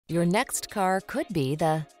Your next car could be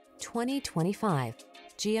the 2025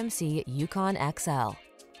 GMC Yukon XL.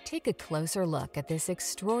 Take a closer look at this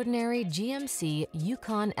extraordinary GMC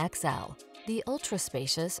Yukon XL, the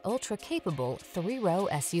ultra-spacious, ultra-capable three-row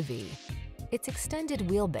SUV. Its extended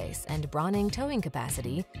wheelbase and brawny towing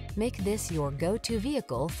capacity make this your go-to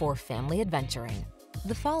vehicle for family adventuring.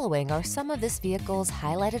 The following are some of this vehicle's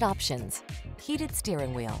highlighted options: heated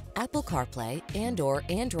steering wheel, Apple CarPlay and/or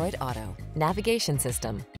Android Auto, navigation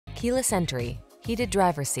system, keyless entry, heated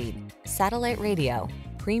driver's seat, satellite radio,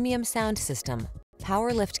 premium sound system,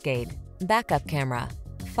 power liftgate, backup camera,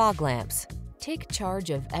 fog lamps. Take charge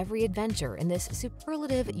of every adventure in this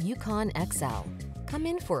superlative Yukon XL. Come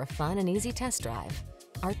in for a fun and easy test drive.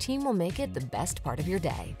 Our team will make it the best part of your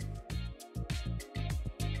day.